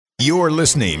You're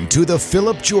listening to The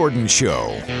Phillip Jordan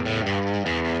Show.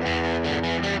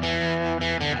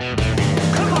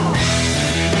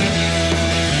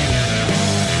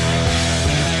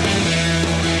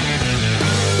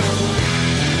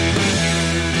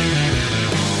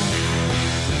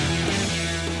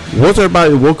 What's up,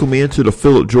 everybody? Welcome into the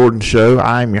Phillip Jordan Show.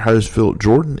 I'm your host, Phillip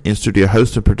Jordan, in-studio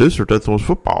host and producer of Death Throws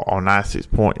Football on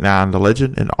 96.9 The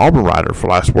Legend and Auburn writer for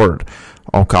Last Word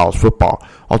on college football.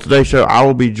 On today's show, I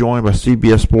will be joined by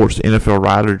CBS Sports NFL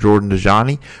writer Jordan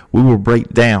Dajani. We will break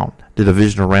down the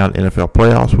Divisional Round NFL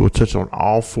playoffs. We will touch on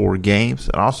all four games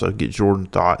and also get Jordan's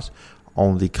thoughts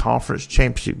on the conference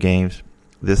championship games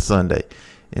this Sunday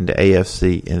in the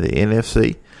AFC and the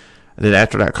NFC. And then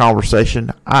after that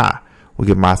conversation, we'll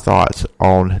give my thoughts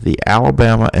on the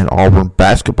Alabama and Auburn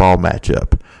basketball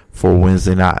matchup for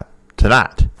Wednesday night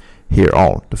tonight here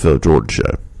on the Phillip Jordan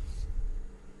Show.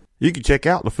 You can check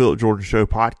out the Phillip Jordan Show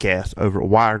podcast over at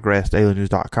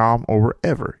wiregrassdailynews.com or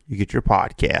wherever you get your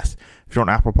podcasts. If you're on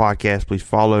Apple Podcasts, please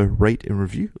follow, rate, and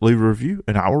review. Leave a review,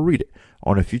 and I will read it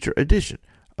on a future edition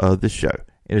of the show.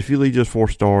 And if you leave just 4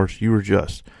 stars, you are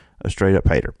just a straight-up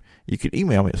hater. You can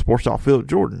email me at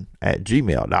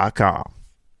sports.phillipjordan@gmail.com.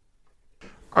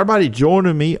 Everybody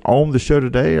joining me on the show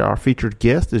today, our featured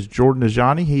guest is Jordan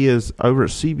Dajani. He is over at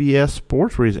CBS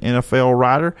Sports, where he's an NFL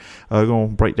writer.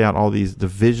 Going to break down all these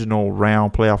divisional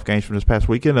round playoff games from this past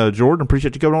weekend. Jordan,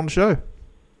 appreciate you coming on the show.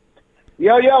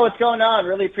 Yo, what's going on?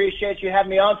 Really appreciate you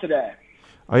having me on today.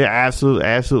 Oh, yeah,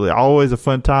 absolutely. Always a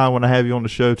fun time when I have you on the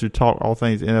show to talk all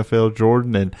things NFL,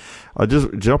 Jordan. And just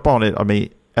jump on it. I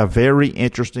mean, a very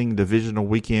interesting divisional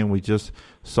weekend we just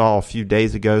saw a few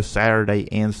days ago, Saturday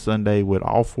and Sunday, with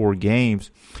all 4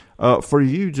 games. For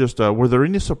you, were there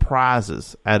any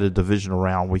surprises at a divisional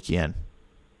round weekend?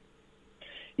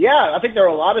 Yeah, I think there were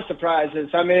a lot of surprises.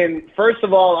 I mean, first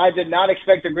of all, I did not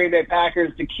expect the Green Bay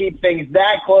Packers to keep things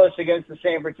that close against the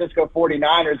San Francisco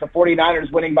 49ers. The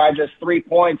 49ers winning by just 3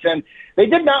 points, and they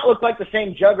did not look like the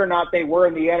same juggernaut they were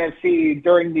in the NFC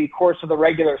during the course of the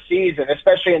regular season,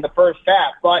 especially in the first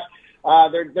half. But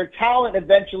their talent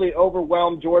eventually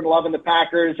overwhelmed Jordan Love and the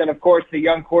Packers, and of course the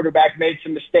young quarterback made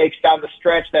some mistakes down the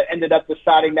stretch that ended up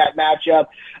deciding that matchup.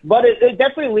 But it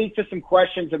definitely leads to some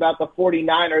questions about the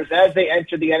 49ers as they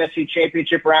enter the NFC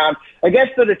Championship round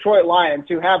against the Detroit Lions,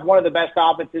 who have one of the best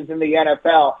offenses in the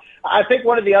NFL. I think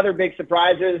one of the other big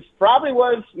surprises probably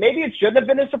was, maybe it shouldn't have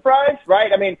been a surprise,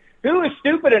 right? I mean, who is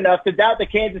stupid enough to doubt the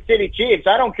Kansas City Chiefs?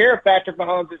 I don't care if Patrick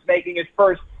Mahomes is making his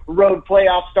first road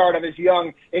playoff start of his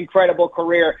young, incredible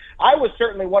career. I was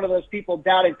certainly one of those people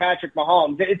doubting Patrick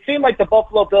Mahomes. It seemed like the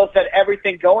Buffalo Bills had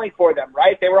everything going for them,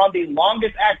 right? They were on the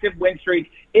longest active win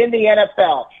streak in the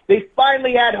NFL. They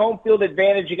finally had home field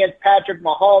advantage against Patrick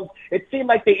Mahomes. It seemed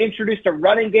like they introduced a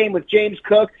running game with James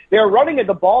Cook. They were running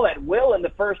the ball at will in the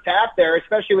first half there,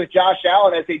 especially with Josh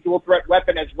Allen as a dual-threat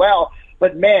weapon as well.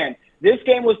 But, man, this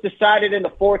game was decided in the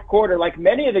fourth quarter, like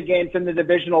many of the games in the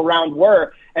divisional round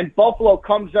were, and Buffalo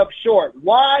comes up short.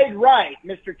 Wide right,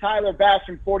 Mr. Tyler Bass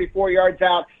from 44 yards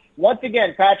out. Once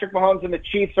again, Patrick Mahomes and the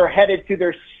Chiefs are headed to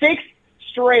their 6th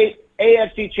straight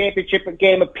AFC Championship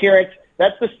game appearance.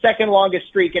 That's the second longest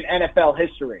streak in NFL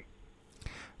history.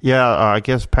 Yeah, I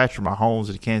guess Patrick Mahomes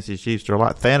and the Kansas City Chiefs are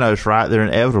like Thanos, right? They're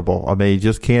inevitable. I mean, you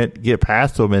just can't get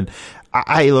past them. And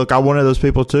I'm one of those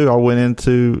people too. I went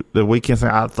into the weekend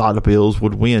saying I thought the Bills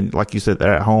would win. Like you said,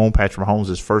 they're at home. Patrick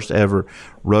Mahomes' first ever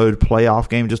road playoff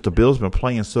game. Just the Bills have been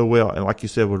playing so well. And like you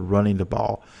said, with running the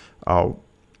ball,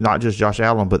 not just Josh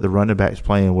Allen, but the running backs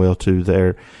playing well too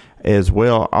there as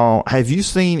well. Have you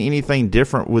seen anything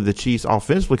different with the Chiefs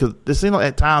offensively? Because it seemed like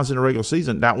at times in the regular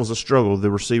season that was a struggle. The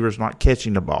receivers not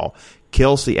catching the ball.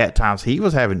 Kelsey, at times, he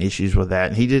was having issues with that,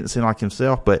 and he didn't seem like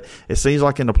himself. But it seems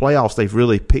like in the playoffs they've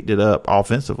really picked it up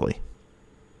offensively.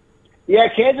 Yeah,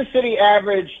 Kansas City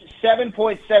averaged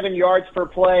 7.7 yards per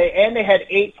play, and they had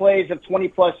 8 plays of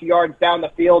 20-plus yards down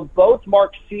the field. Both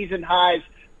marked season highs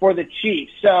for the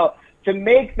Chiefs. So to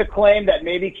make the claim that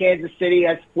maybe Kansas City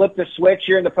has flipped the switch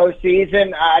here in the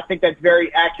postseason, I think that's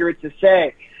very accurate to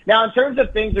say. Now, in terms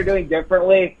of things they're doing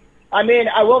differently, I mean,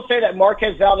 I will say that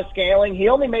Marquez Valdes-Scantling, he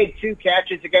only made 2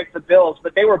 catches against the Bills,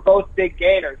 but they were both big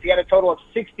gainers. He had a total of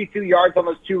 62 yards on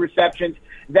those 2 receptions.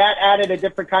 That added a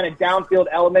different kind of downfield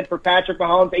element for Patrick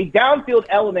Mahomes, a downfield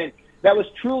element that was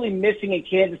truly missing in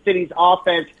Kansas City's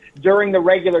offense during the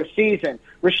regular season.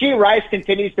 Rashee Rice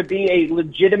continues to be a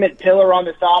legitimate pillar on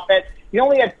this offense. He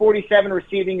only had 47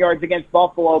 receiving yards against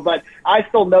Buffalo, but I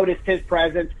still noticed his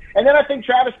presence. And then I think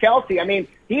Travis Kelce, I mean,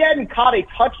 he hadn't caught a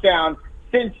touchdown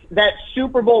since that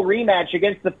Super Bowl rematch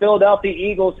against the Philadelphia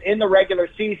Eagles in the regular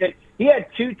season. He had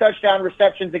 2 touchdown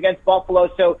receptions against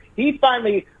Buffalo, so he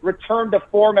finally returned to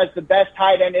form as the best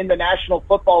tight end in the National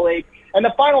Football League. And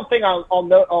the final thing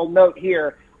I'll note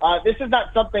here, this is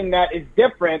not something that is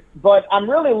different, but I'm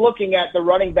really looking at the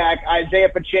running back, Isaiah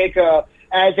Pacheco,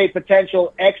 as a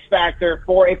potential X factor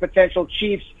for a potential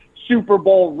Chiefs Super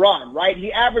Bowl run, right?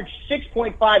 He averaged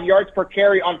 6.5 yards per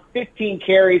carry on 15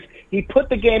 carries. He put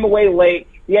the game away late.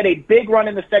 He had a big run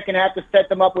in the second half to set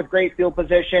them up with great field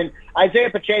position. Isaiah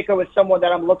Pacheco is someone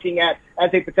that I'm looking at as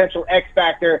a potential X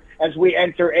factor as we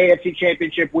enter AFC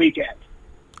Championship weekend.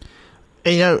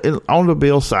 And, on the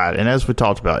Bills side, and as we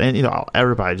talked about, and,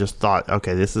 everybody just thought,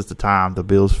 okay, this is the time the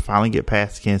Bills finally get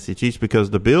past the Kansas City Chiefs,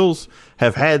 because the Bills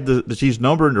have had the Chiefs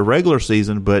number in the regular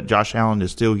season, but Josh Allen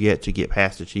is still yet to get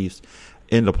past the Chiefs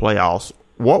in the playoffs.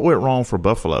 What went wrong for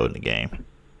Buffalo in the game?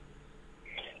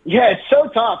 Yeah, it's so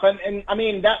tough. And I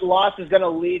mean, that loss is going to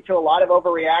lead to a lot of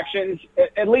overreactions,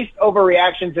 at least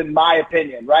overreactions in my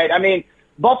opinion, right? I mean,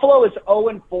 Buffalo is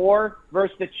 0-4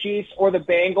 versus the Chiefs or the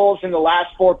Bengals in the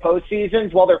last 4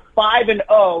 postseasons, while they're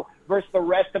 5-0 versus the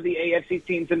rest of the AFC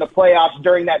teams in the playoffs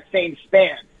during that same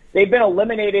span. They've been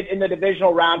eliminated in the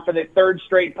divisional round for the 3rd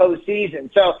straight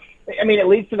postseason. So, I mean, it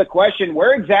leads to the question,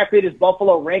 where exactly does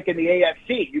Buffalo rank in the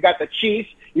AFC? You got the Chiefs,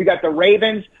 you got the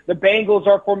Ravens, the Bengals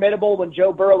are formidable when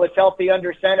Joe Burrow is healthy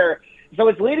under center. So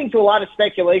it's leading to a lot of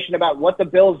speculation about what the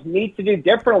Bills need to do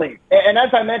differently. And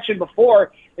as I mentioned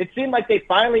before, it seemed like they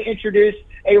finally introduced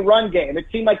a run game. It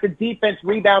seemed like the defense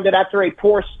rebounded after a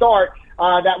poor start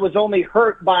that was only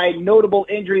hurt by notable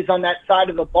injuries on that side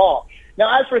of the ball.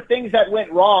 Now, as for things that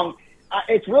went wrong,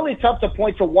 it's really tough to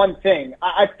point to one thing.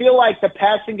 I feel like the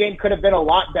passing game could have been a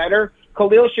lot better.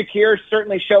 Khalil Shakir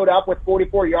certainly showed up with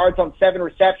 44 yards on 7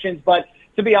 receptions, but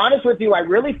to be honest with you, I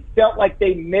really felt like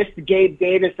they missed Gabe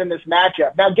Davis in this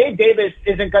matchup. Now, Gabe Davis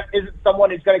isn't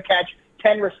someone who's going to catch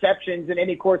 10 receptions in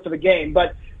any course of a game,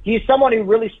 but he's someone who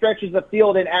really stretches the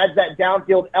field and adds that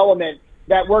downfield element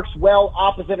that works well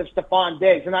opposite of Stephon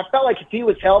Diggs. And I felt like if he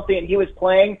was healthy and he was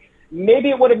playing, maybe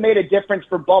it would have made a difference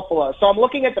for Buffalo. So I'm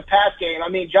looking at the pass game. I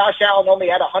mean, Josh Allen only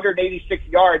had 186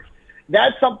 yards.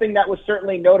 That's something that was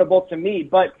certainly notable to me,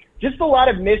 but just a lot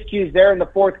of miscues there in the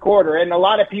 4th quarter, and a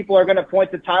lot of people are going to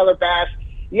point to Tyler Bass.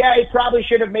 Yeah, he probably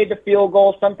should have made the field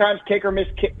goal. Sometimes kickers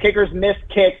miss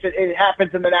kicks. It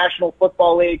happens in the National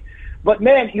Football League. But,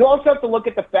 man, you also have to look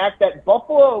at the fact that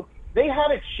Buffalo, they had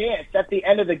a chance at the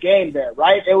end of the game there,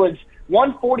 right? It was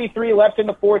 1:43 left in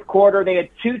the 4th quarter. They had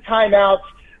 2 timeouts,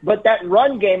 but that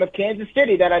run game of Kansas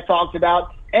City that I talked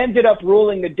about ended up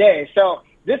ruling the day. So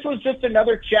this was just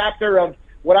another chapter of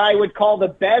what I would call the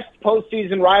best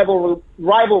postseason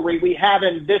rivalry we have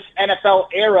in this NFL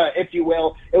era, if you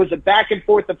will. It was a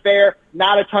back-and-forth affair,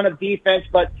 not a ton of defense,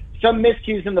 but some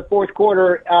miscues in the 4th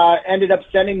quarter ended up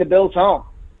sending the Bills home.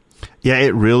 Yeah,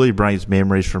 it really brings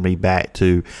memories for me back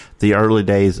to the early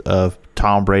days of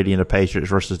Tom Brady and the Patriots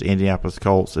versus the Indianapolis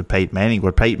Colts and Peyton Manning,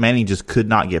 where Peyton Manning just could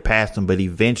not get past them, but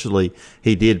eventually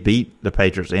he did beat the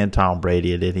Patriots and Tom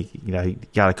Brady, and then he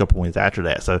got a couple wins after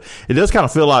that. So it does kind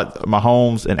of feel like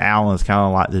Mahomes and Allen is kind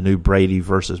of like the new Brady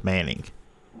versus Manning.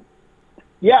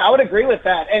 Yeah, I would agree with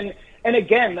that. And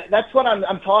again, that's what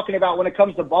I'm talking about when it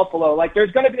comes to Buffalo. Like,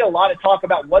 there's going to be a lot of talk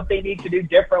about what they need to do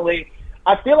differently.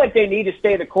 I feel like they need to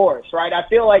stay the course, right? I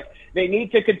feel like they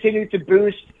need to continue to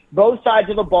boost both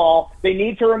sides of the ball. They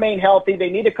need to remain healthy.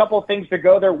 They need a couple of things to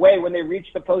go their way when they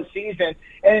reach the postseason.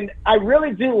 And I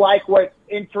really do like what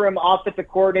interim offensive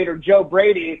coordinator Joe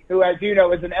Brady, who, as you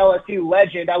know, is an LSU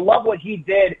legend, I love what he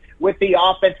did with the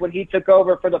offense when he took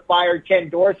over for the fired Ken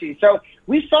Dorsey. So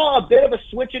we saw a bit of a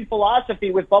switch in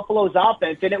philosophy with Buffalo's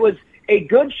offense, and it was a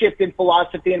good shift in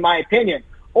philosophy, in my opinion.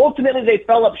 Ultimately, they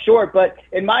fell up short, but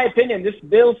in my opinion, this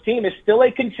Bills team is still a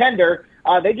contender.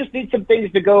 They just need some things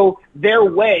to go their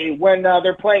way when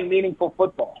they're playing meaningful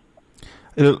football.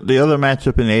 The other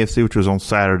matchup in the AFC, which was on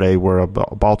Saturday, where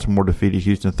Baltimore defeated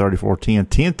Houston 34-10,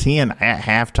 10-10 at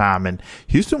halftime, and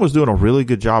Houston was doing a really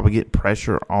good job of getting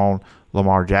pressure on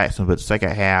Lamar Jackson, but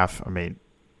second half, I mean,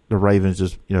 the Ravens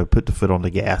just put the foot on the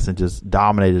gas and just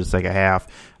dominated the second half.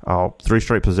 3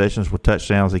 straight possessions with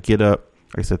touchdowns. They get up,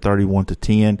 like I said,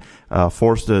 31-10,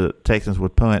 forced the Texans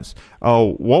with punts.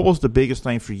 What was the biggest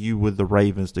thing for you with the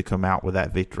Ravens to come out with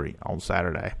that victory on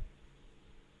Saturday?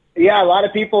 Yeah, a lot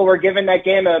of people were giving that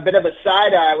game a bit of a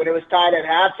side-eye when it was tied at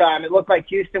halftime. It looked like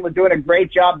Houston was doing a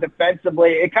great job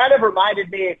defensively. It kind of reminded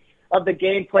me of the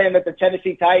game plan that the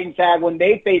Tennessee Titans had when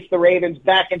they faced the Ravens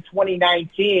back in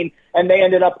 2019, and they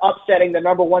ended up upsetting the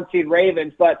number 1 seed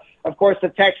Ravens. But, of course, the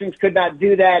Texans could not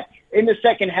do that. In the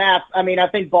second half, I mean, I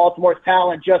think Baltimore's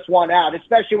talent just won out,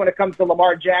 especially when it comes to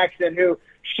Lamar Jackson, who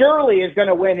surely is going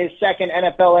to win his second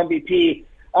NFL MVP.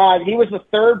 He was the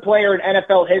third player in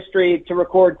NFL history to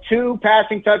record 2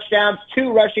 passing touchdowns,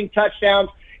 2 rushing touchdowns,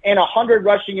 and 100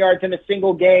 rushing yards in a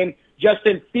single game.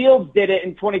 Justin Fields did it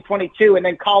in 2022, and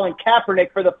then Colin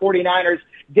Kaepernick for the 49ers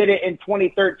did it in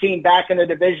 2013 back in the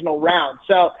divisional round.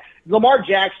 So Lamar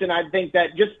Jackson, I think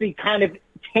that just the kind of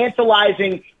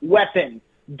tantalizing weapon,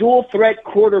 dual threat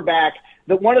quarterback,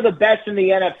 one of the best in the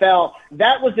NFL,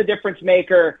 that was the difference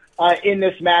maker in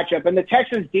this matchup. And the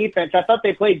Texans defense, I thought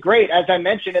they played great, as I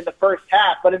mentioned, in the first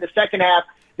half, but in the second half,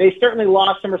 they certainly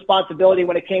lost some responsibility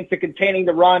when it came to containing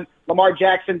the run. Lamar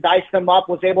Jackson diced them up,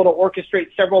 was able to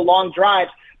orchestrate several long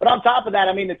drives. But on top of that,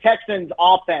 I mean, the Texans'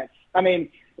 offense, I mean,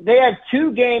 they had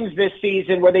 2 games this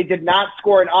season where they did not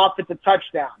score an offensive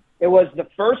touchdown. It was the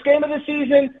first game of the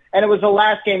season, and it was the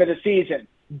last game of the season.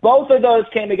 Both of those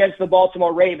came against the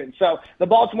Baltimore Ravens. So the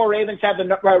Baltimore Ravens have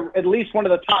at least one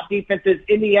of the top defenses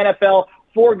in the NFL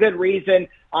for good reason.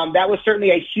 That was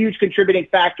certainly a huge contributing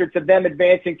factor to them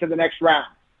advancing to the next round.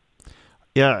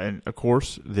 Yeah, and of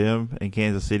course, them in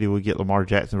Kansas City would get Lamar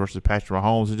Jackson versus Patrick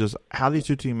Mahomes, and just how these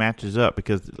two teams matches up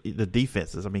because the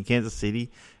defenses. I mean, Kansas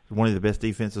City is one of the best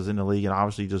defenses in the league, and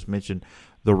obviously you just mentioned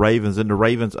the Ravens. And the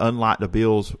Ravens, unlike the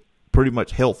Bills, pretty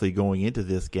much healthy going into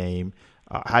this game.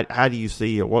 How do you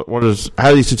see how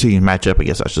do these two teams match up? I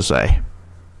guess I should say.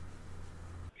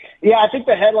 Yeah, I think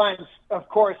the headlines, of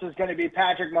course, is going to be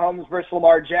Patrick Mahomes versus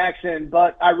Lamar Jackson,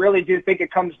 but I really do think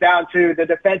it comes down to the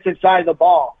defensive side of the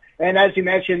ball. And as you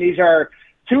mentioned, these are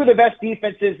 2 of the best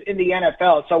defenses in the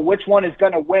NFL. So which one is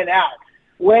going to win out?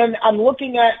 When I'm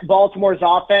looking at Baltimore's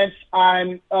offense,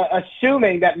 I'm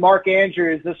assuming that Mark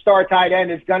Andrews, the star tight end,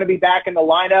 is going to be back in the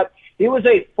lineup. He was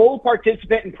a full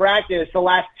participant in practice the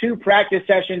last 2 practice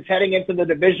sessions heading into the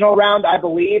divisional round, I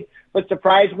believe. But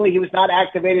surprisingly, he was not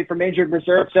activated from injured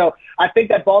reserve. So I think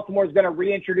that Baltimore is going to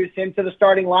reintroduce him to the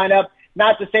starting lineup.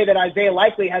 Not to say that Isaiah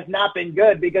Likely has not been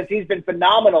good because he's been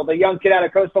phenomenal, the young kid out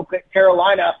of Coastal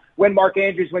Carolina, when Mark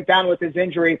Andrews went down with his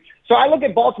injury. So I look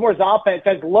at Baltimore's offense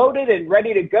as loaded and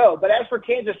ready to go. But as for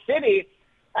Kansas City,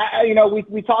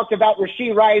 we talked about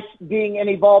Rashee Rice being an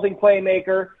evolving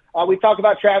playmaker. We talked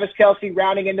about Travis Kelce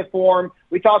rounding into form.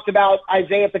 We talked about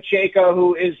Isaiah Pacheco,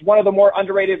 who is one of the more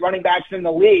underrated running backs in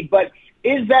the league. But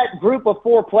is that group of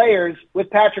 4 players with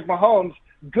Patrick Mahomes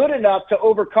good enough to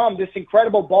overcome this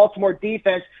incredible Baltimore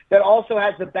defense that also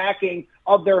has the backing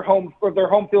of their home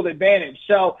field advantage?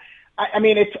 So,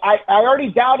 I already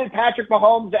doubted Patrick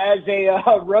Mahomes as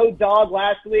a road dog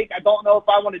last week. I don't know if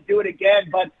I want to do it again,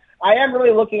 but I am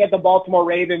really looking at the Baltimore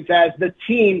Ravens as the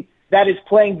team that is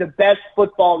playing the best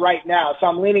football right now. So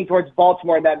I'm leaning towards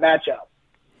Baltimore in that matchup.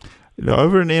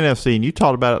 Over in the NFC, and you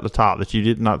talked about at the top that you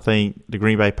did not think the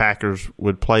Green Bay Packers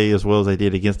would play as well as they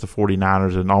did against the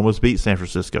 49ers and almost beat San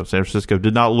Francisco. San Francisco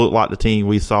did not look like the team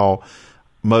we saw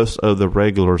most of the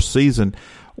regular season.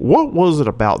 What was it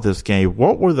about this game?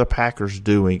 What were the Packers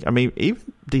doing? I mean,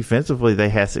 even defensively, they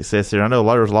had success there. I know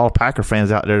there was a lot of Packer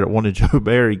fans out there that wanted Joe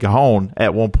Barry gone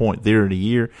at one point there in the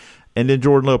year. And then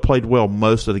Jordan Love played well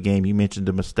most of the game. You mentioned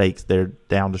the mistakes there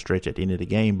down the stretch at the end of the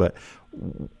game. But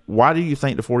why do you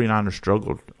think the 49ers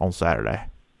struggled on Saturday?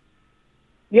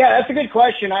 Yeah, that's a good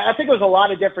question. I think it was a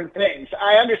lot of different things.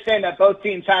 I understand that both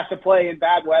teams have to play in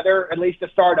bad weather, at least to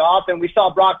start off. And we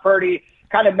saw Brock Purdy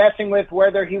kind of messing with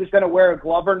whether he was going to wear a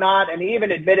glove or not. And he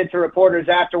even admitted to reporters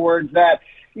afterwards that,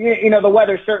 the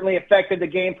weather certainly affected the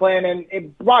game plan,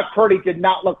 and Brock Purdy did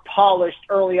not look polished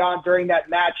early on during that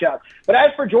matchup. But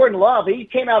as for Jordan Love, he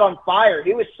came out on fire.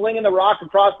 He was slinging the rock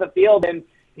across the field, and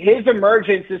his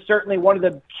emergence is certainly one of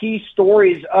the key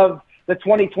stories of the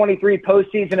 2023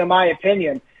 postseason, in my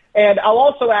opinion. And I'll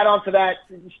also add on to that,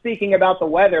 speaking about the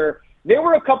weather, there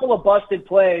were a couple of busted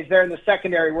plays there in the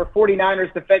secondary where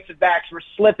 49ers defensive backs were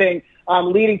slipping,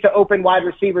 leading to open wide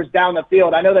receivers down the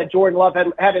field. I know that Jordan Love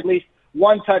had at least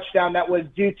 1 touchdown that was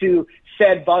due to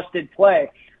said busted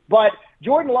play. But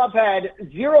Jordan Love had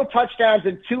 0 touchdowns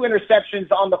and 2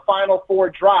 interceptions on the final 4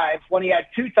 drives when he had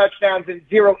 2 touchdowns and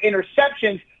 0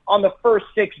 interceptions on the first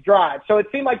 6 drives. So it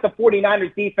seemed like the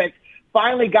 49ers defense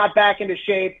finally got back into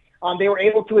shape. They were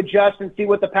able to adjust and see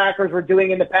what the Packers were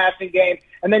doing in the passing game.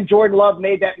 And then Jordan Love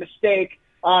made that mistake,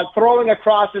 throwing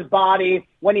across his body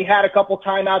when he had a couple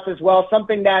timeouts as well,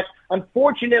 something that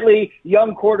unfortunately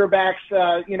young quarterbacks,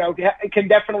 can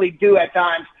definitely do at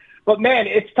times. But, man,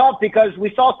 it's tough because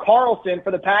we saw Carlson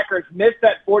for the Packers miss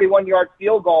that 41-yard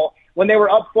field goal when they were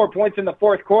up 4 points in the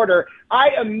fourth quarter. I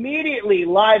immediately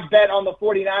live bet on the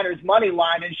 49ers money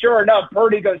line, and sure enough,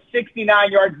 Purdy goes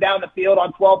 69 yards down the field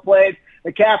on 12 plays.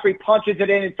 McCaffrey punches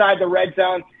it inside the red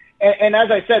zone. And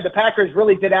as I said, the Packers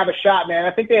really did have a shot, man.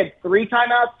 I think they had 3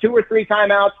 timeouts, 2 or 3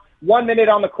 timeouts, 1 minute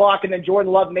on the clock, and then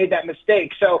Jordan Love made that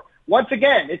mistake. So once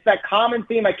again, it's that common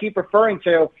theme I keep referring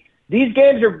to. These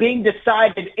games are being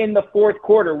decided in the fourth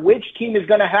quarter. Which team is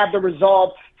going to have the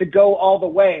resolve to go all the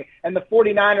way? And the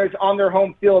 49ers on their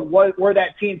home field were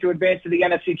that team to advance to the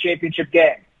NFC Championship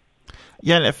game.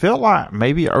 Yeah, and it felt like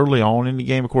maybe early on in the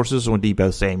game, of course, this is when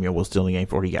Deebo Samuel was still in the game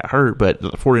before he got hurt, but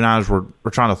the 49ers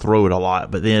were trying to throw it a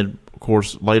lot. But then, of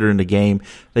course, later in the game,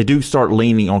 they do start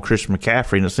leaning on Christian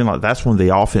McCaffrey, and it seemed like that's when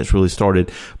the offense really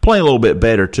started playing a little bit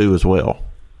better, too, as well.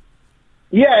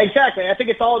 Yeah, exactly. I think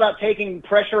it's all about taking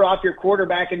pressure off your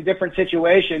quarterback in different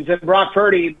situations. And Brock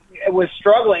Purdy was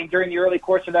struggling during the early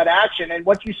course of that action. And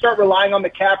once you start relying on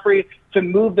McCaffrey to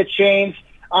move the chains,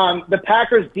 the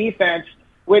Packers defense,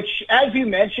 which, as you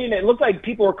mentioned, it looked like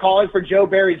people were calling for Joe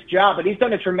Barry's job, but he's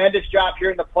done a tremendous job here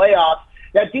in the playoffs.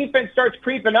 That defense starts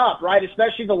creeping up, right,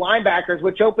 especially the linebackers,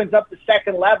 which opens up the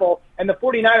second level. And the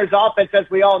 49ers offense, as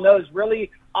we all know,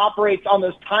 really operates on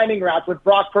those timing routes with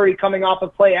Brock Purdy coming off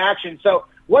of play action. So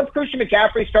once Christian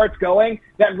McCaffrey starts going,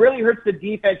 that really hurts the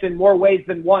defense in more ways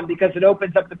than one because it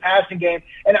opens up the passing game.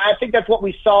 And I think that's what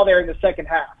we saw there in the second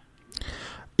half.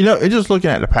 You know, just looking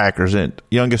at the Packers, and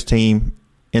youngest team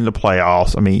in the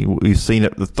playoffs. I mean, we've seen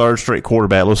it. The third straight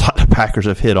quarterback looks like the Packers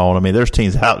have hit on. I mean, there's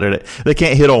teams out there that they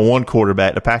can't hit on one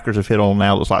quarterback. The Packers have hit on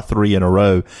now looks like 3 in a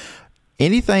row.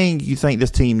 Anything you think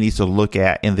this team needs to look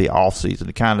at in the offseason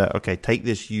to kind of, okay, take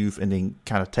this youth and then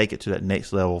kind of take it to that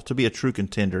next level to be a true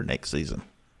contender next season?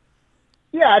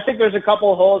 Yeah, I think there's a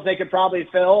couple of holes they could probably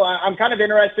fill. I'm kind of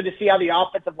interested to see how the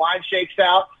offensive line shakes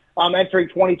out entering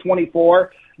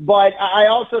 2024. But I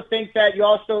also think that you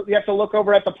have to look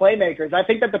over at the playmakers. I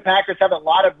think that the Packers have a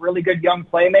lot of really good young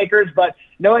playmakers, but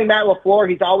knowing Matt LaFleur,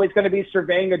 he's always going to be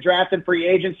surveying the draft and free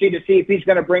agency to see if he's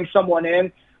going to bring someone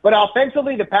in. But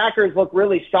offensively, the Packers look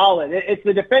really solid. It's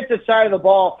the defensive side of the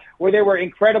ball where they were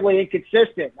incredibly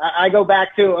inconsistent. I go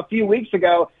back to a few weeks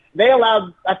ago. They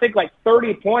allowed, I think, like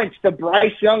 30 points to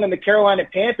Bryce Young and the Carolina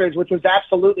Panthers, which was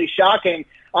absolutely shocking.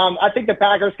 I think the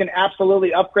Packers can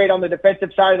absolutely upgrade on the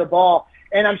defensive side of the ball.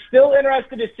 And I'm still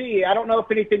interested to see, I don't know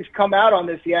if anything's come out on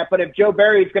this yet, but if Joe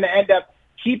Barry is going to end up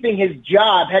keeping his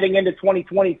job heading into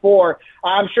 2024,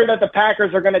 I'm sure that the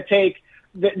Packers are going to take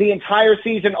the entire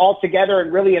season altogether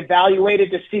and really evaluate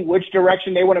it to see which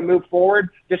direction they want to move forward,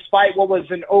 despite what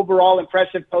was an overall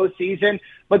impressive postseason.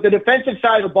 But the defensive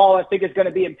side of the ball, I think, is going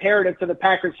to be imperative to the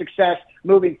Packers' success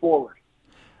moving forward.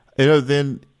 You know,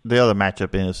 then the other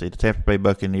matchup in NFC, the Tampa Bay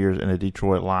Buccaneers and the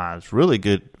Detroit Lions. Really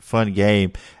good, fun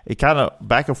game. It kind of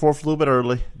back and forth a little bit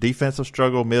early. Defensive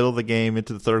struggle, middle of the game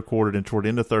into the third quarter. Then toward the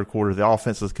end of the third quarter, the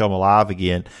offense has come alive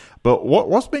again. But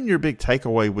what's been your big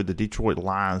takeaway with the Detroit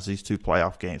Lions, these two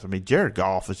playoff games? I mean, Jared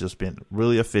Goff has just been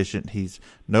really efficient. He's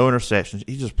no interceptions.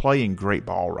 He's just playing great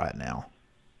ball right now.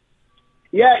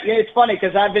 Yeah, it's funny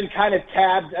because I've been kind of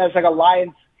tabbed as like a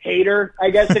Lions hater,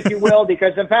 I guess, if you will,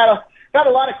 because I've had a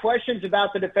lot of questions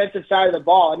about the defensive side of the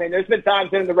ball. I mean, there's been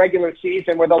times in the regular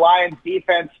season where the Lions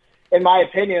defense, in my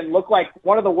opinion, looked like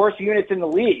one of the worst units in the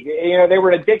league. You know, they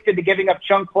were addicted to giving up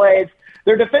chunk plays.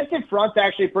 Their defensive front's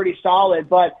actually pretty solid,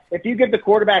 but if you give the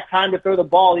quarterback time to throw the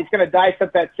ball, he's going to dice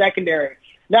up that secondary.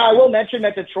 Now, I will mention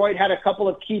that Detroit had a couple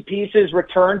of key pieces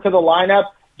return to the lineup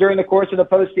during the course of the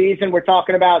postseason. We're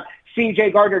talking about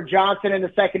C.J. Gardner-Johnson in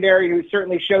the secondary, who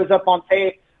certainly shows up on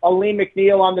tape, Aleem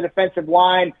McNeil on the defensive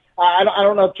line. I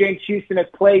don't know if James Houston has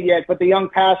played yet, but the young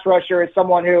pass rusher is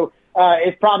someone who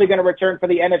is probably going to return for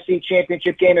the NFC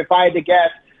Championship game, if I had to guess.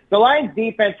 The Lions'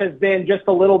 defense has been just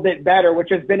a little bit better, which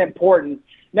has been important.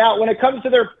 Now, when it comes to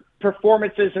their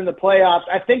performances in the playoffs,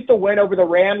 I think the win over the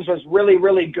Rams was really,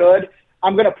 really good.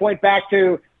 I'm going to point back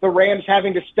to the Rams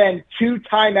having to spend 2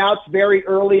 timeouts very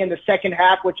early in the second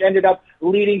half, which ended up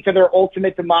leading to their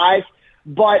ultimate demise.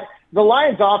 But the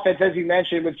Lions offense, as you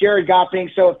mentioned, with Jared Goff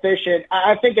being so efficient,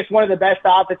 I think it's one of the best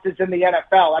offenses in the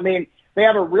NFL. I mean, they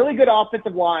have a really good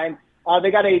offensive line.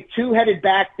 They got a 2-headed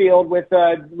backfield with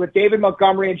David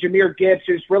Montgomery and Jahmyr Gibbs,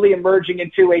 who's really emerging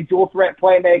into a dual-threat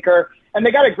playmaker. And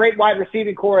they got a great wide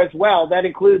receiving core as well. That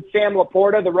includes Sam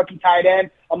Laporta, the rookie tight end,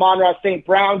 Amon-Ra St.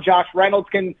 Brown, Josh Reynolds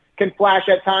can flash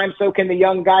at times. So can the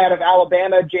young guy out of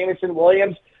Alabama, Jamison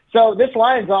Williams. So this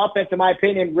Lions offense, in my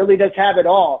opinion, really does have it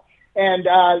all. And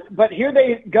but here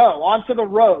they go, onto the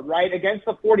road, right, against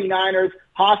the 49ers,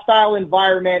 hostile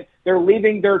environment. They're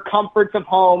leaving their comforts of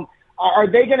home. Are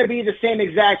they going to be the same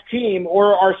exact team,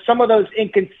 or are some of those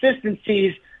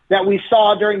inconsistencies that we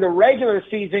saw during the regular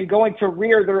season going to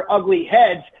rear their ugly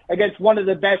heads against one of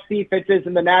the best defenses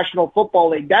in the National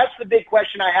Football League? That's the big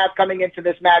question I have coming into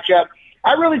this matchup.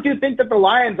 I really do think that the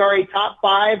Lions are a top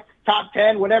 5, top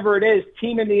 10, whatever it is,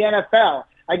 team in the NFL.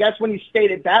 I guess when you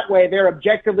state it that way, they're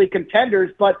objectively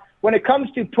contenders. But when it comes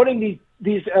to putting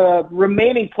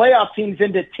remaining playoff teams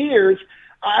into tiers,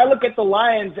 I look at the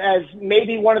Lions as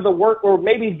maybe one of the worst, or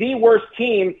maybe the worst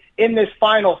team in this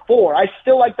Final Four. I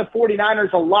still like the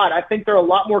 49ers a lot. I think they're a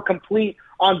lot more complete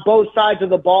on both sides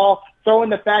of the ball. Throw in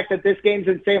the fact that this game's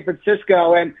in San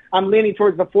Francisco, and I'm leaning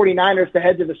towards the 49ers to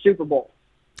head to the Super Bowl.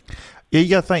 Yeah, you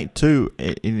got to think, too,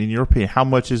 in your opinion, how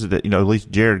much is it that, at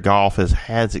least Jared Goff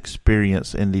has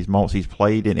experience in these moments. He's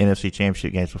played in NFC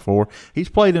Championship games before. He's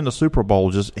played in the Super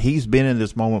Bowl. He's been in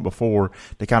this moment before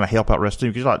to kind of help out the rest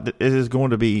of the team. Because it is going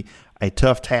to be a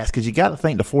tough task, because you got to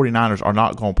think the 49ers are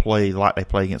not going to play like they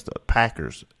play against the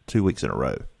Packers 2 weeks in a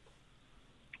row.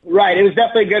 Right. It was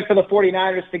definitely good for the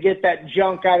 49ers to get that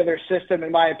junk out of their system,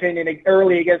 in my opinion,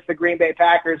 early against the Green Bay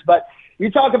Packers. But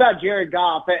you talk about Jared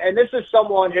Goff, and this is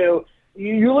someone who –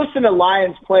 you listen to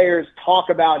Lions players talk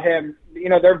about him,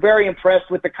 they're very impressed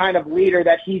with the kind of leader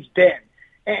that he's been.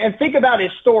 And think about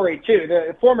his story, too.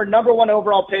 The former number 1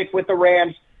 overall pick with the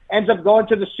Rams ends up going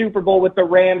to the Super Bowl with the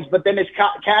Rams, but then is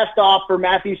cast off for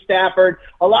Matthew Stafford.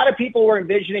 A lot of people were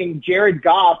envisioning Jared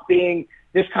Goff being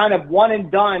this kind of one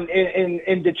and done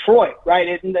in Detroit,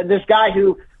 right? This guy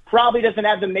who probably doesn't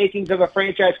have the makings of a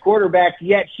franchise quarterback,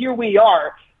 yet here we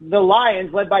are. The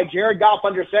Lions, led by Jared Goff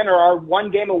under center, are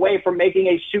 1 game away from making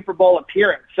a Super Bowl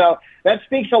appearance. So that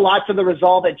speaks a lot to the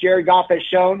resolve that Jared Goff has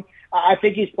shown. I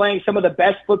think he's playing some of the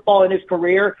best football in his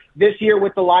career. This year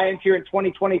with the Lions here in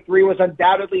 2023 was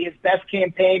undoubtedly his best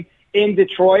campaign in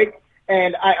Detroit.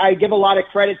 And I give a lot of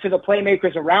credit to the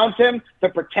playmakers around him, the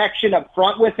protection up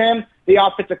front with him, the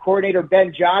offensive coordinator,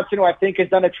 Ben Johnson, who I think has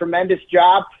done a tremendous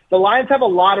job. The Lions have a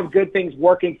lot of good things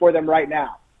working for them right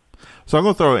now. So I'm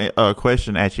going to throw a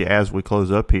question at you as we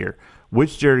close up here.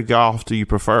 Which Jared Goff do you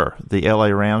prefer, the LA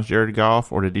Rams Jared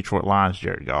Goff or the Detroit Lions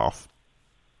Jared Goff?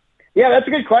 Yeah, that's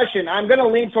a good question. I'm going to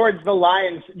lean towards the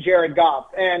Lions Jared Goff.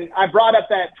 And I brought up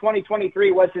that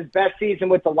 2023 was his best season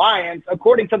with the Lions.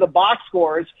 According to the box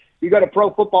scores, you go to Pro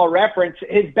Football Reference,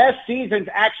 his best seasons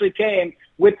actually came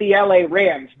with the LA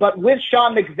Rams. But with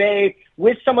Sean McVay,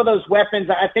 with some of those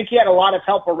weapons, I think he had a lot of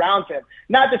help around him.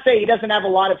 Not to say he doesn't have a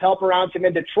lot of help around him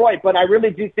in Detroit, but I really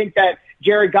do think that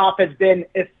Jared Goff has been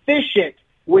efficient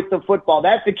with the football.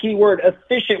 That's the key word,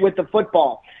 efficient with the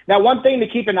football. Now, one thing to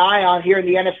keep an eye on here in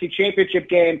the NFC Championship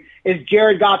game is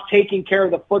Jared Goff taking care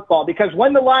of the football. Because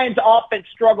when the Lions offense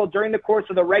struggled during the course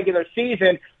of the regular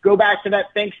season, go back to that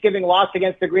Thanksgiving loss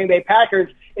against the Green Bay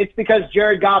Packers, it's because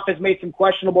Jared Goff has made some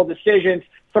questionable decisions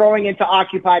throwing into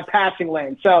occupied passing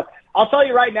lanes. So I'll tell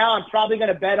you right now, I'm probably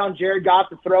going to bet on Jared Goff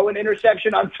to throw an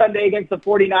interception on Sunday against the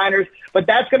 49ers. But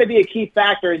that's going to be a key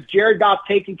factor, is Jared Goff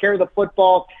taking care of the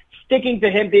football, sticking to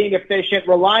him being efficient,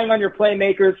 relying on your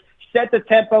playmakers, set the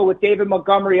tempo with David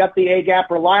Montgomery up the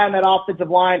A-gap, rely on that offensive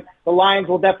line. The Lions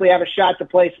will definitely have a shot to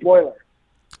play spoiler.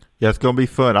 Yeah, it's going to be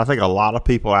fun. I think a lot of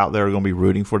people out there are going to be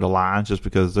rooting for the Lions just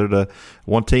because they're the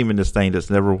one team in this thing that's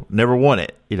never won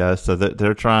it. So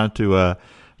they're trying to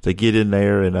get in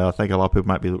there, and I think a lot of people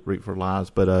might be rooting for the Lions.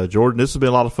 But, Jordan, this has been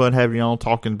a lot of fun having you on,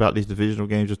 talking about these divisional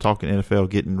games, just talking NFL,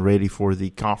 getting ready for the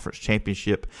conference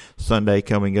championship Sunday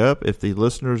coming up. If the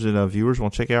listeners and viewers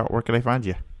want to check out, where can they find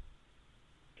you?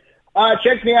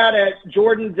 Check me out at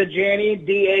Jordan Dajani,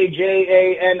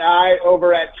 Dajani,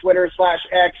 over at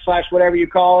Twitter/X/whatever you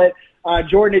call it.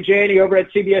 Jordan Dajani over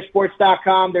at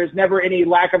CBSSports.com. There's never any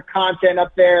lack of content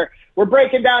up there. We're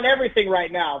breaking down everything right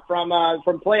now, from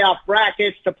playoff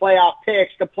brackets to playoff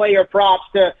picks to player props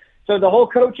to the whole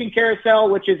coaching carousel,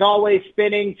 which is always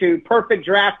spinning, to perfect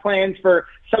draft plans for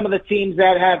some of the teams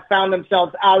that have found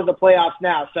themselves out of the playoffs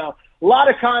now. So a lot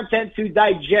of content to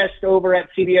digest over at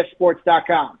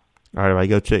CBSSports.com. All right, everybody,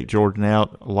 go check Jordan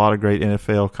out. A lot of great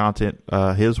NFL content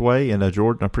his way. And,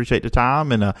 Jordan, I appreciate the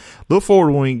time, and look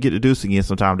forward when we get to do this again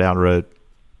sometime down the road.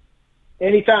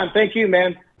 Anytime. Thank you,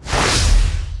 man.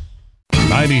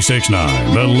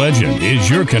 96.9 The Legend is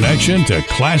your connection to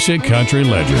classic country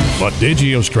legends. But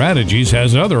Digio Strategies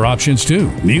has other options too.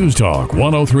 News Talk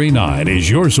 103.9 is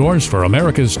your source for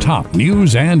America's top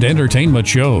news and entertainment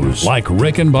shows, like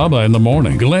Rick and Bubba in the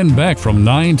morning, Glenn Beck from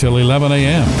 9 till 11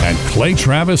 a.m., and Clay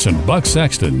Travis and Buck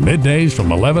Sexton middays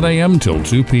from 11 a.m. till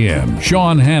 2 p.m.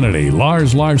 Sean Hannity,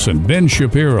 Lars Larson, Ben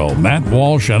Shapiro, Matt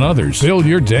Walsh, and others fill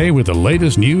your day with the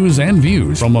latest news and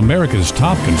views from America's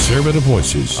top conservative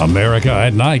voices. America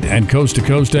at Night and Coast to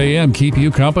Coast AM keep you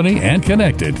company and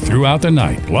connected throughout the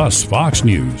night. Plus, Fox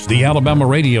News, the Alabama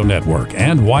Radio Network,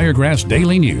 and Wiregrass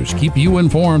Daily News keep you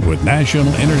informed with national,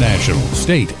 international,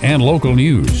 state, and local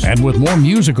news. And with more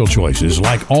musical choices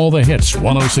like All the Hits,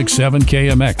 106.7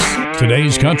 KMX,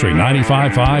 Today's Country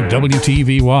 95.5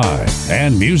 WTVY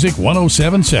and Music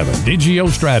 107.7. Digio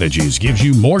Strategies gives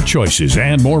you more choices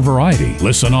and more variety.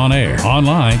 Listen on air,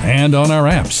 online, and on our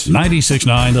apps.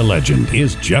 96.9 The Legend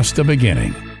is just the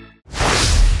beginning.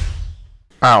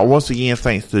 Once again,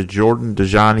 thanks to Jordan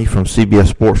Dajani from CBS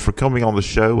Sports for coming on the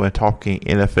show and talking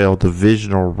NFL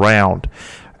Divisional Round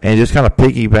and just kind of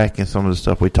piggybacking some of the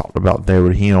stuff we talked about there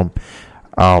with him.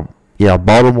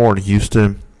 Baltimore and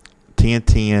Houston,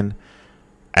 10-10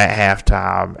 at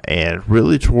halftime, and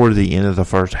really toward the end of the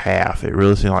first half, it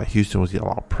really seemed like Houston was getting a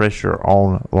lot of pressure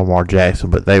on Lamar Jackson,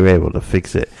 but they were able to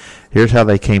fix it. Here's how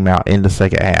they came out in the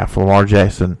second half. Lamar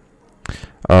Jackson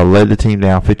led the team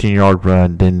down, 15-yard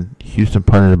run, then Houston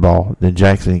punted the ball, then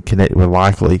Jackson connected with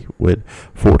Likely with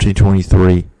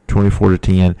 14-23,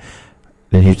 24-10,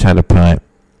 then Houston had a punt,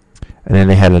 and then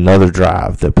they had another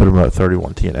drive that put them up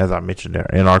 31-10, as I mentioned there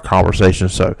in our conversation.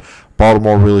 So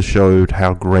Baltimore really showed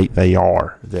how great they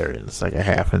are there in the second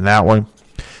half. And that one,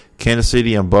 Kansas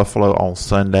City and Buffalo on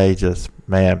Sunday,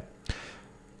 the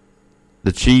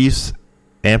Chiefs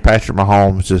and Patrick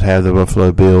Mahomes just have the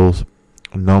Buffalo Bills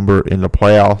number in the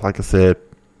playoffs. Like I said,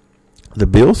 the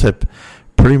Bills have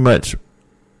pretty much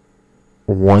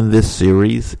won this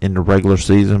series in the regular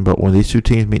season, but when these two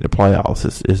teams meet in the playoffs,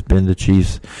 it's been the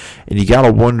Chiefs. And you got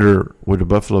to wonder with the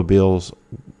Buffalo Bills,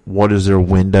 what is their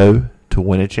window to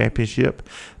win a championship?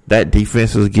 That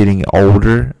defense is getting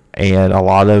older, and a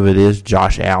lot of it is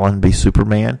Josh Allen be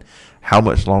Superman. How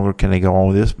much longer can they go on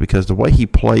with this? Because the way he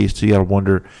plays, so you got to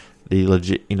wonder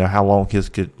how long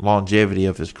his longevity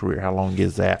of his career, how long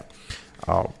is that?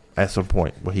 At some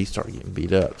point where he started getting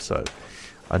beat up. So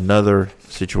another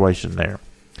situation there.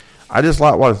 I just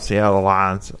like watching Seattle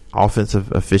Lions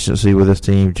offensive efficiency with this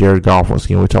team. Jared Goff, once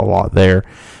again, we talked a lot there.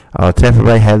 Tampa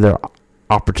Bay had their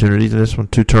opportunities in this one.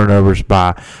 2 turnovers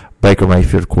by Baker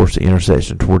Mayfield, of course, the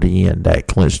interception toward the end that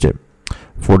clinched it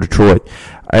for Detroit.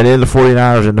 And then the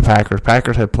 49ers and the Packers.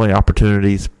 Packers had plenty of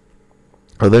opportunities.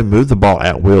 They moved the ball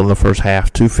at will in the first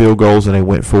half. 2 field goals, and they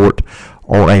went for it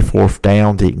on a 4th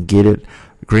down. Didn't get it.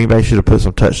 Green Bay should have put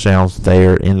some touchdowns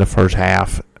there in the first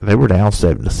half. They were down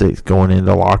 7-6 going into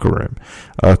the locker room.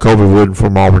 Colby Wooden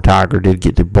from Auburn Tiger did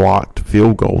get the blocked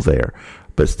field goal there.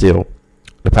 But still,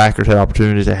 the Packers had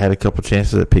opportunities. They had a couple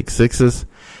chances at pick sixes.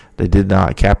 They did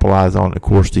not capitalize on, of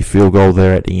course, the field goal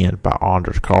there at the end by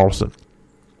Anders Carlson.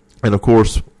 And, of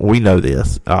course, we know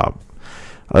this.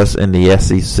 Us in the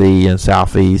SEC and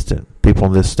Southeast and people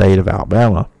in this state of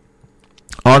Alabama,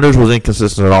 Anders was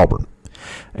inconsistent at Auburn.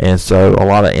 And so a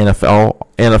lot of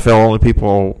NFL only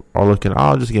people are looking,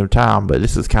 just give him time, but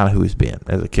this is kind of who he's been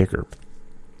as a kicker.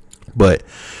 But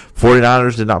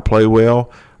 49ers did not play well.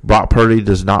 Brock Purdy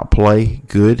does not play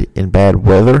good in bad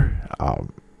weather.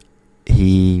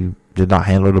 He did not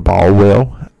handle the ball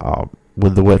well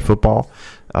with the wet football.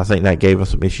 I think that gave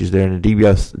us some issues there. And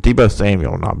Deebo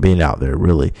Samuel not being out there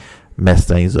really messed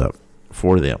things up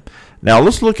for them. Now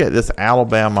let's look at this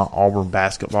Alabama-Auburn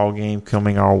basketball game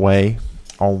coming our way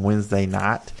on Wednesday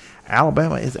night.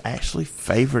 Alabama is actually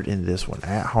favored in this one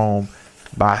at home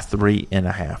by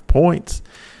 3.5 points.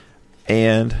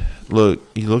 And look,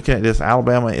 you look at this,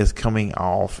 Alabama is coming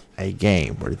off a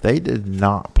game where they did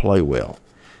not play well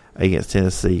against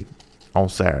Tennessee on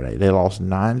Saturday. They lost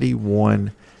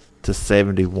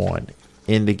 91-71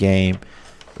 in the game.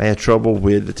 They had trouble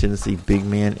with the Tennessee big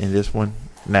men in this one.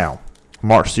 Now,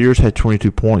 Mark Sears had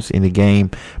 22 points in the game,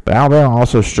 but Alabama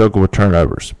also struggled with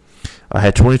turnovers.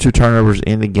 Had 22 turnovers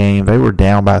in the game. They were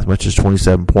down by as much as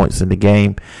 27 points in the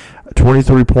game.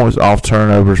 23 points off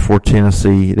turnovers for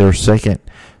Tennessee. Their 17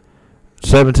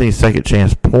 second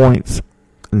chance points.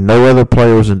 No other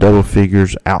players in double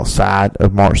figures outside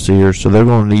of Mark Sears, so they're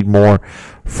going to need more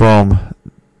from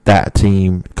that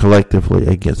team collectively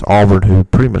against Auburn, who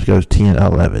pretty much goes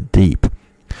 10-11 deep.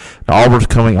 Now, Auburn's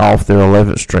coming off their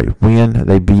 11th straight win.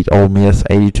 They beat Ole Miss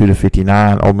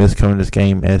 82-59. Ole Miss coming to this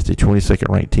game as the 22nd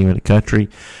ranked team in the country.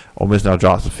 Ole Miss now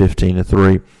drops to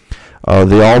 15-3.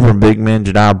 The Auburn big men,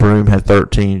 Jedi Broome had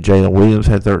 13, Jalen Williams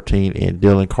had 13, and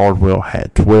Dylan Cardwell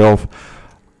had 12.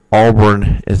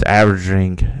 Auburn is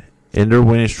averaging in their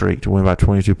winning streak to win by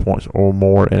 22 points or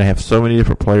more, and they have so many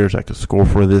different players that can score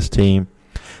for this team.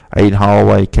 Aiden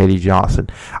Holloway, Katie Johnson.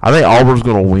 I think Auburn's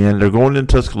going to win. They're going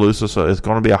into Tuscaloosa, so it's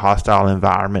going to be a hostile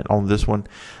environment on this one.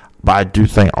 But I do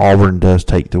think Auburn does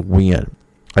take the win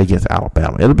against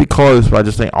Alabama. It'll be close, but I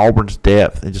just think Auburn's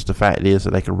depth and just the fact is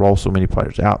that they can roll so many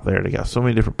players out there. They got so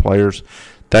many different players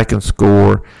that can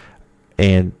score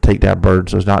and take that burden.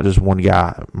 So it's not just one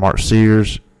guy. Mark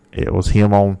Sears, it was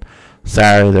him on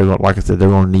Saturday. They're going, like I said, they're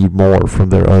going to need more from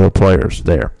their other players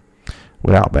there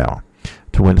with Alabama.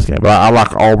 to win this game. But I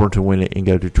like Auburn to win it and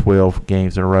go to 12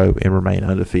 games in a row and remain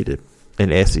undefeated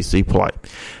in SEC play.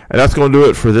 And that's going to do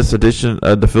it for this edition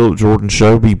of the Phillip Jordan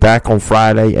Show. Be back on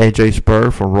Friday. AJ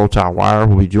Spur from Roll Tide Wire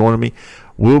will be joining me.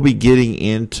 We'll be getting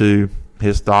into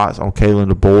his thoughts on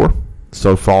Kalen DeBoer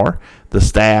so far, the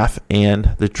staff,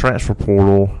 and the transfer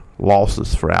portal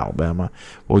losses for Alabama.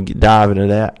 We'll dive into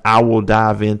that. I will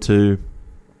dive into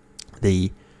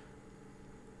the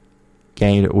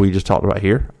game that we just talked about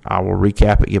here. I will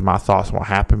recap it, give my thoughts on what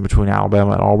happened between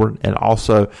Alabama and Auburn, and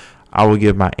also I will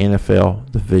give my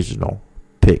NFL divisional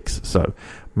picks. So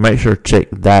make sure to check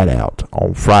that out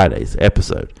on Friday's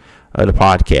episode of the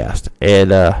podcast.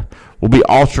 And we'll be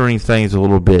altering things a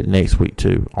little bit next week,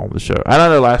 too, on the show. And I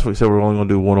know last week said we were only going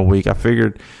to do one a week. I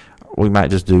figured we might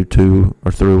just do 2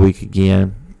 or 3 a week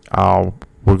again.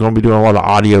 We're going to be doing a lot of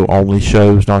audio-only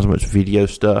shows, not as much video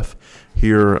stuff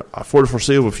here for the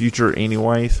foreseeable future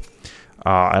anyways.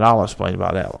 And I'll explain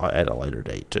about that at a later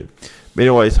date, too. But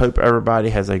anyways, hope everybody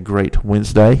has a great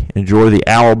Wednesday. Enjoy the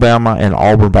Alabama and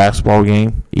Auburn basketball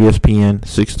game, ESPN,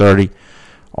 6:30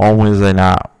 on Wednesday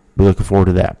night. Be looking forward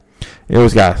to that.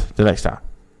 Anyways, guys, till next time.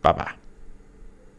 Bye-bye.